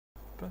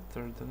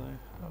better than I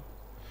have.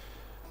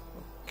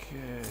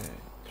 Okay,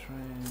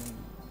 train.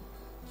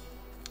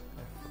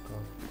 I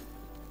forgot.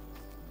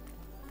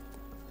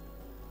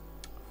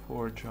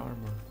 Forge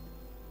armor.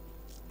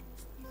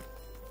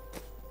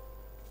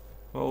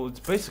 Well, it's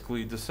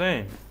basically the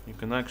same. You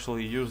can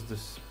actually use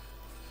this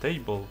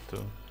table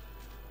to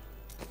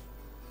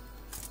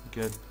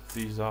get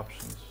these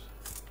options.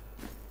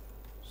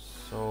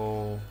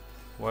 So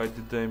why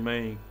did they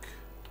make?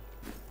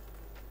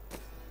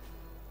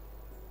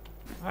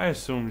 I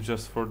assume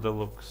just for the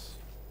looks.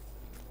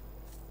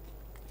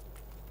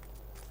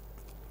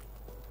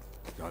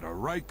 Got a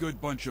right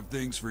good bunch of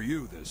things for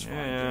you this fine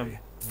day.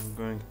 I'm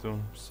going to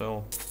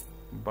sell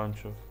a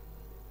bunch of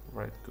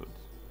right goods.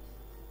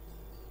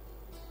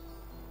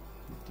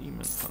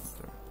 Demon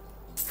Hunter.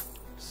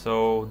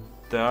 So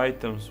the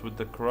items with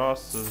the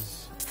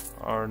crosses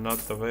are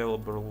not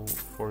available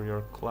for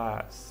your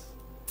class.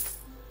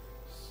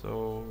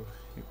 So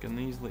you can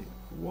easily...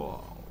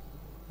 Wow,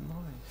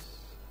 nice.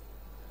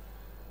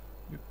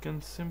 You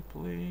can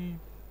simply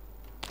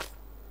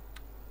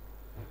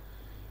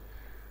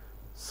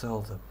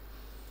sell them.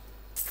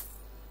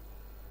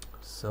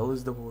 Sell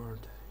is the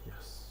word,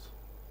 yes.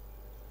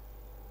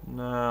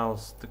 Now I'll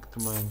stick to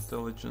my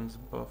intelligence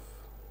buff.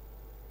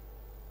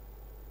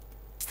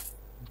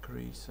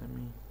 Increase, I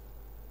mean.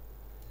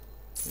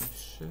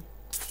 Okay,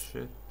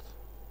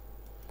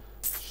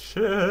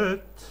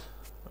 shit.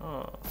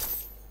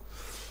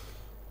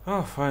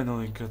 Oh,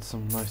 finally got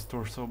some nice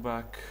torso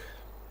back.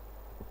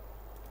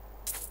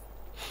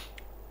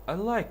 I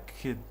like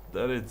it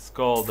that it's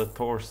called a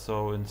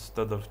torso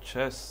instead of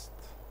chest.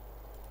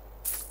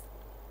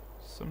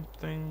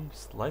 Something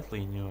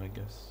slightly new, I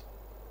guess.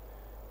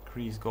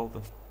 Increase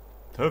golden.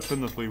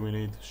 Definitely we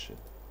need shit.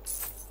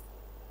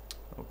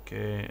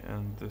 Okay,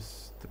 and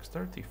this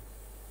dexterity.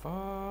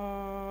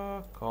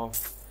 Fuck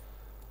off.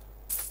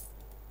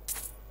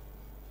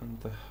 And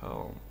the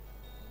helm.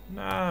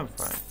 Nah, I'm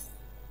fine.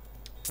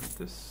 And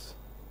this.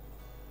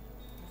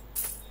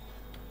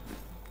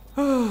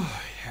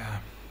 Oh, yeah.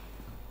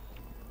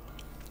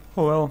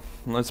 Well,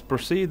 let's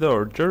proceed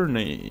our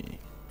journey.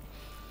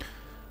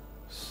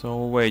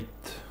 So wait.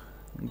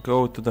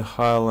 Go to the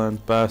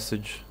Highland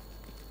Passage.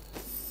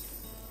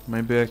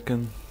 Maybe I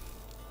can...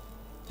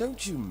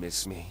 Don't you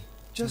miss me?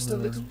 Just a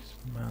little...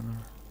 Manor.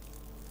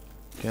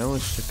 Okay,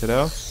 let's check it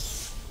out.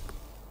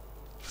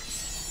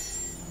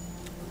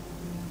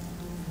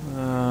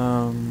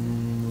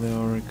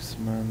 Lyrics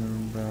Manor,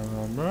 blah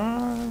blah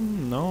blah.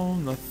 No,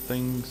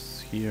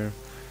 nothing's here.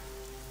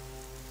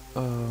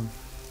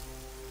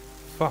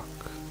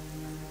 Fuck.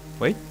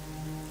 Wait.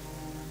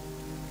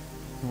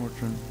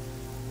 Northern.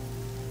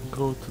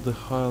 Go to the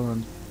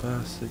Highland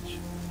Passage.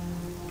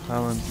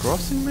 Highland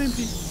Crossing,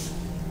 maybe?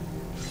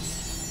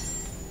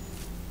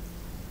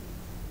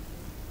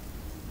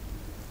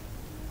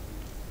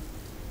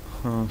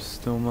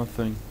 Still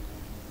nothing.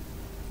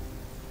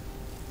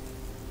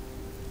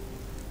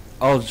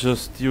 I'll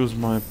just use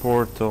my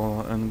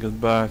portal and get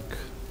back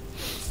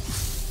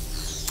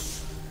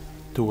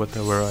to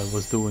whatever I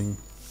was doing.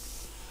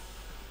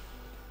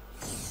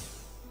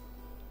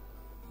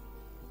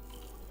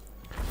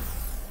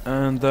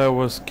 And I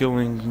was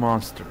killing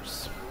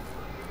monsters.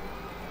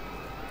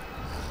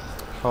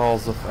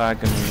 Halls of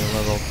Agony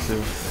level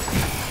 2.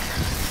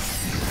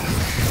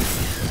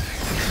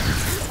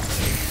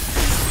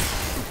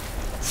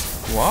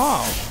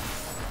 Wow!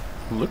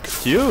 Look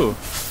at you!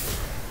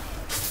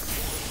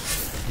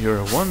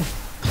 You're one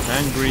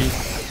angry...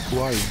 Who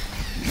are you?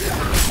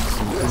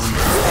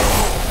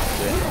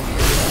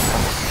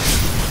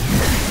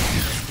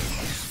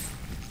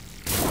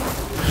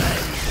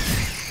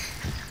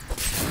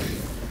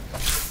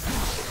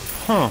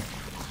 Huh.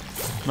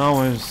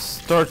 Now I'm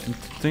starting to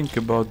think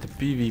about the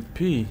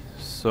PvP.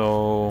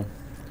 So...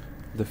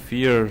 the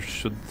fear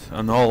should...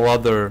 and all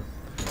other...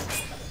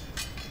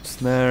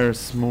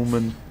 snares,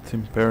 movement,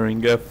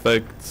 impairing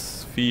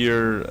effects,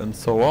 fear, and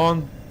so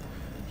on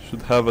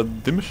should have a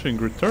diminishing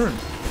return.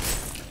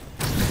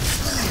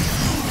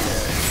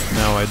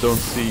 Now I don't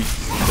see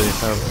they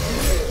have...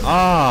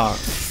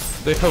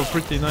 they have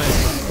pretty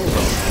nice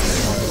cooldown.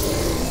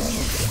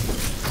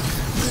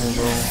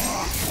 Although...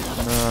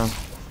 nah,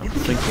 I'm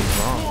thinking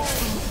wrong.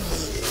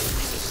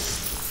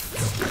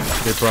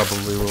 They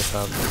probably will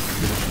have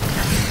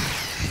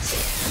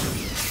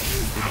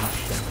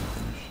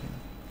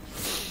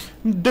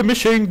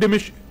diminishing.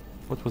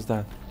 What was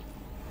that?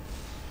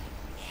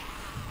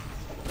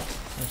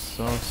 I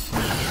saw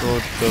some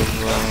sort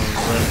of red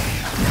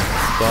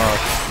dot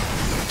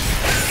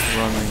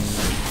running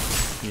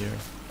here.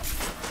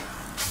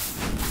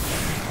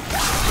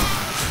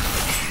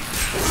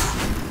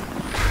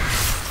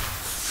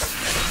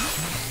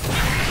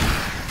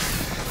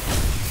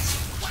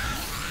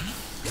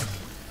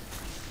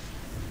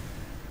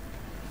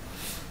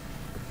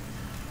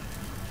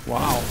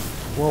 Wow.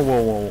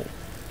 Whoa.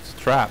 It's a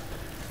trap.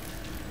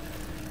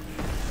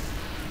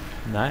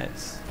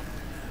 Nice.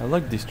 I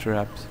like these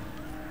traps.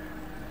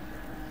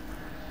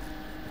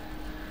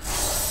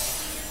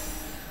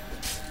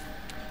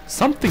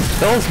 Something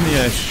tells me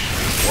I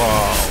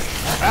Wow.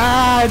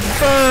 Ah, it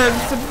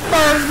burns! It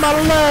burns my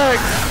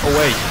legs! Oh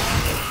wait.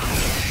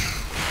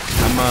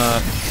 I'm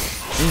a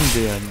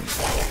Indian.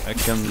 I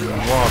can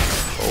walk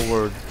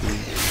over the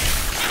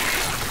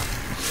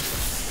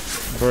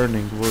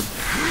burning wood.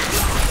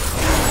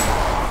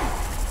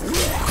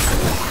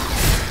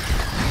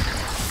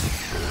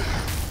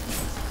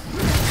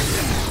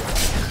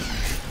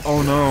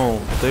 Oh no,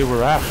 they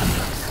were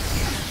African.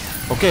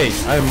 Okay,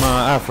 I'm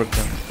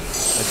African.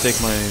 I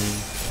take my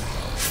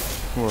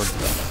word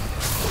back.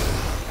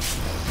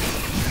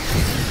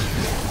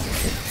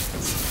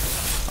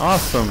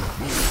 Awesome.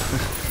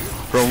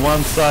 From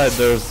one side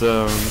there's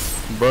a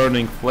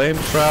burning flame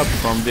trap,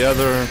 from the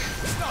other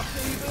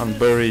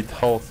unburied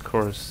Hulk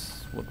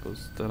course. What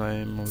was the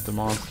name of the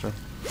monster?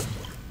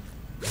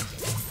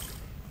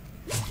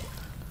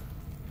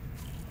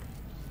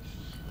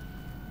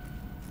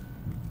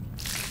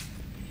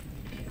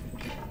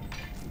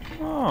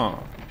 Oh.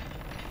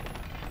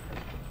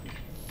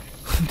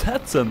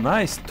 That's a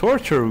nice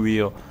torture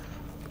wheel.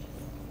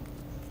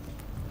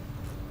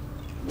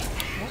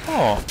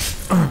 Oh.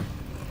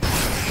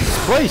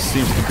 This place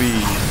seems to be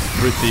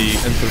pretty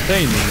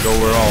entertaining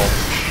overall.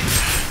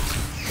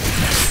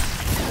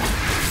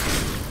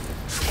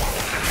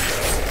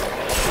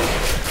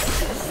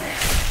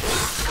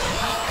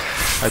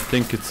 I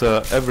think it's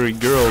every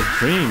girl's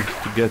dream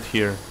to get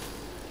here.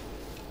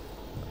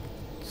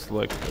 It's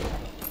like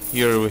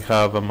here we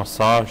have a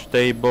massage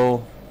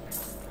table.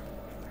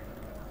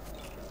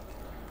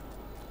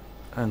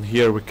 And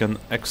here we can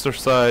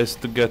exercise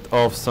to get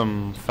off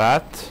some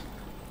fat.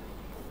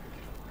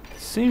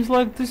 Seems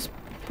like this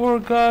poor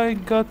guy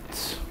got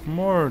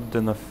more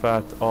than a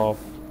fat off.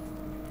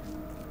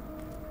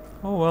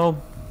 Oh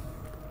well.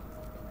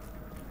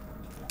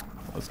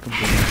 Let's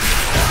continue.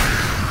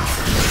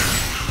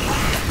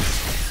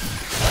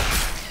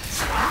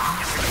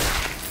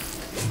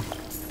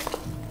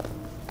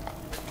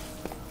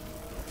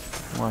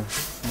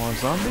 More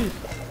zombies?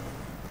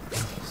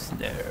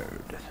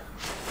 Snared.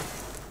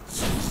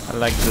 I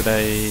like that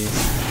I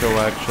show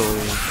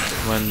actually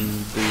when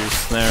the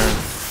snare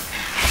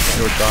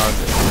your dog.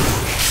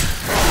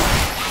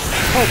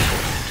 Oh.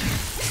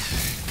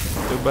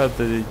 Too bad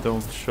that they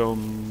don't show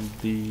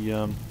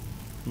the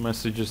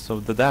messages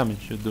of the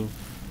damage you do.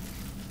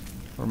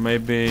 Or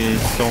maybe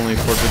it's only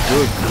for the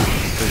good,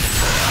 because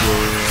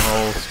your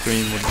whole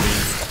screen would be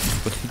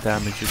with the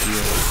damage you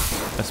deal.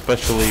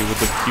 Especially with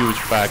the huge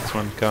packs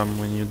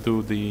when you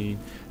do the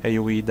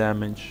AoE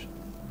damage.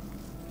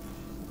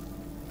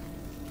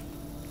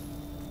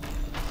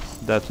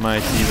 That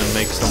might even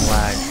make some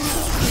lag.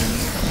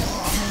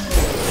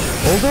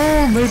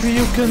 Although maybe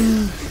you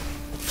can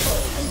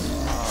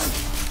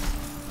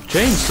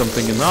change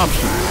something in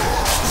options.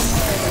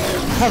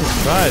 I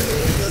haven't tried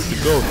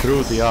to go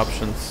through the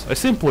options. I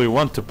simply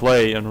want to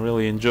play and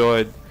really enjoy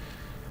it.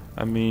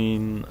 I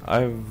mean,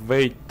 I've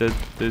waited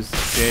this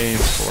game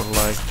for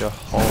like a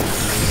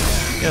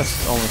half year.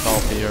 Yes, only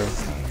half a year.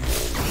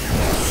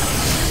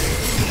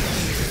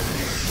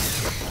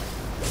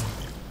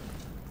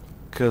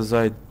 Because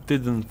I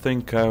didn't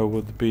think I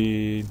would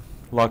be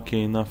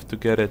lucky enough to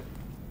get it.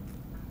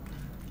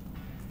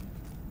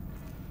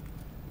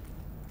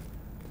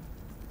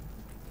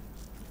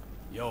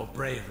 Your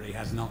bravery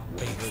has not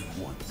wavered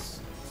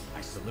once.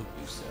 I salute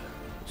you, sir.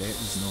 There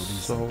is no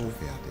reason to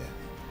fear death.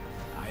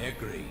 I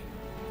agree.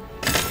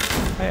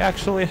 I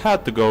actually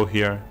had to go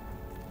here.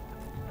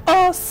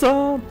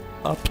 Awesome!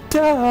 Up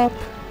top!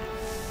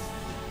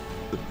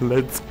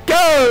 Let's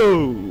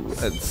go!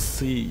 Let's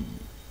see.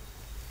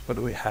 What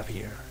do we have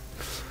here?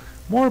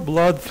 More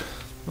blood.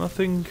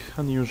 Nothing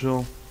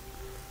unusual.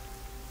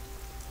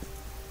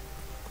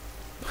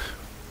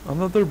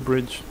 Another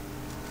bridge.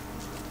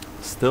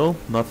 Still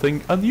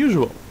nothing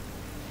unusual.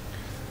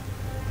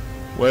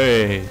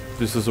 Wait,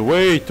 this is a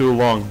way too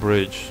long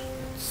bridge.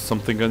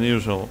 Something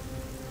unusual.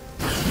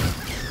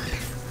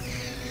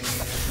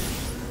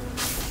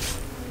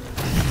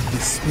 The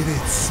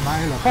spirits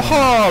smile upon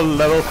Haha,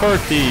 level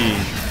 40!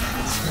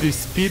 The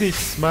spirits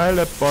smile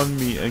upon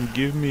me and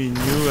give me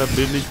new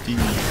ability.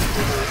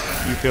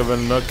 You have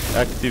unlocked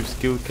active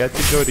skill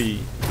category.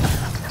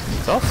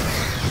 It's awesome.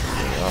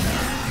 Yeah.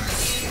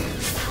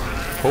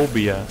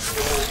 Phobia.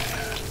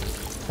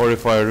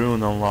 Horrify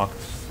rune unlocked.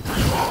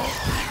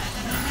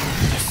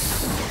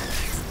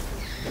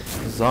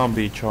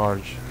 Zombie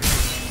charge.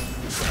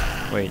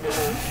 Wait.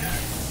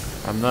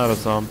 I'm not a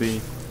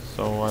zombie,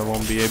 so I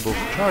won't be able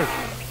to charge.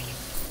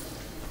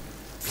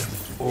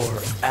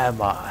 Or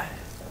am I?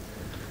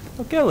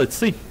 Okay, let's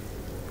see.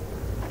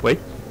 Wait.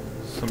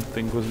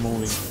 Something was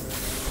moving.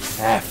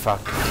 Ah,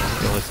 fuck.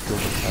 Okay, let's kill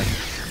this guy.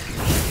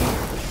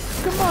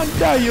 Come on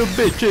down, you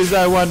bitches.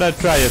 I wanna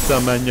try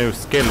some new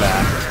skill.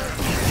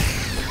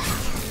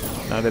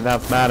 Not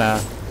enough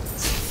mana.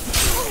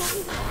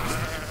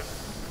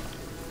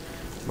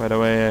 By the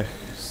way,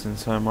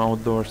 since I'm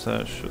outdoors,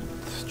 I should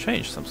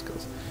change some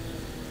skills.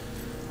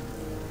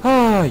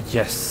 Ah,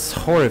 yes.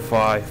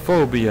 Horrify.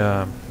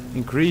 Phobia.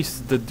 Increase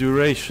the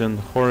duration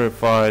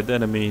horrified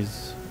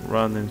enemies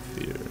run in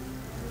fear.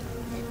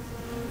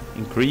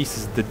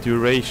 Increases the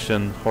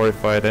duration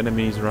horrified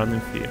enemies run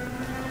in fear.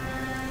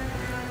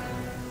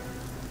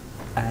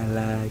 I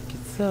like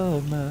it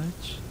so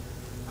much.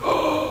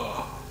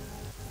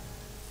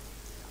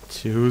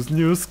 Choose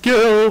new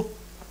skill.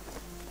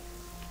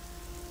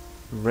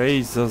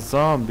 Raise a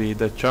zombie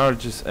that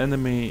charges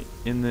enemy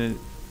in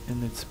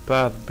its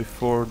path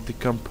before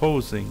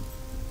decomposing.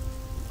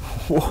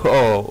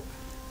 Whoa!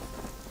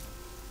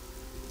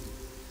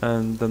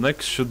 And the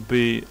next should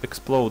be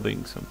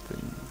exploding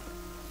something.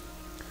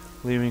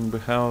 Leaving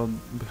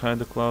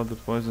behind a cloud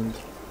that poisoned.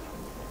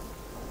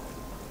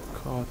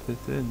 Caught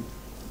it in.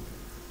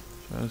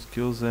 Just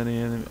kills any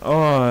enemy.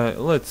 Oh,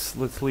 let's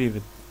leave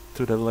it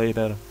to the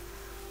later.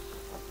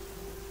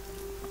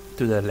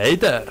 To the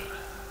later.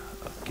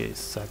 Okay,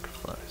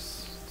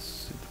 sacrifice.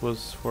 It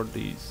was for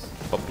these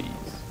puppies.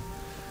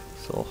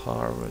 Soul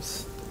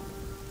harvest.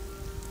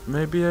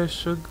 Maybe I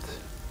should.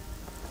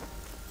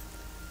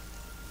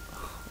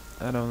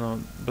 I don't know,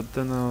 but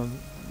then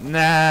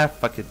nah,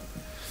 fuck it.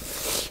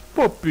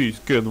 Puppies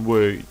can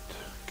wait,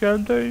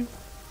 can they?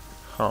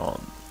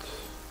 Hunt.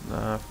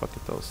 Nah, fuck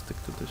it, I'll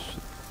stick to this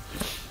shit.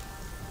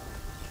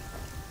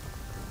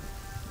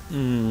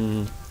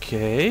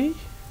 Okay.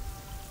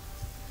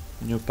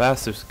 New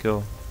passive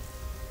skill.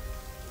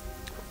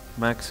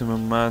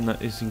 Maximum mana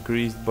is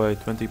increased by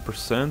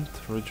 20%.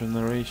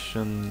 Regenerate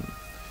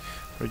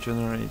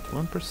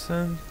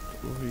 1%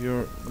 of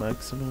your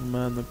maximum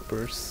mana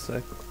per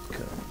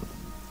second.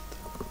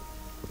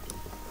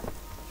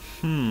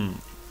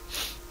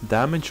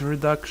 Damage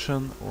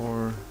reduction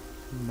or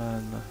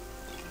mana?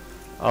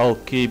 I'll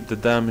keep the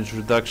damage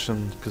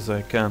reduction because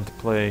I can't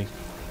play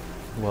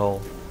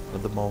well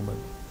at the moment.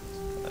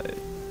 I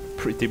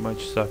pretty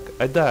much suck.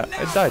 I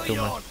die too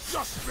much.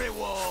 Just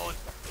reward.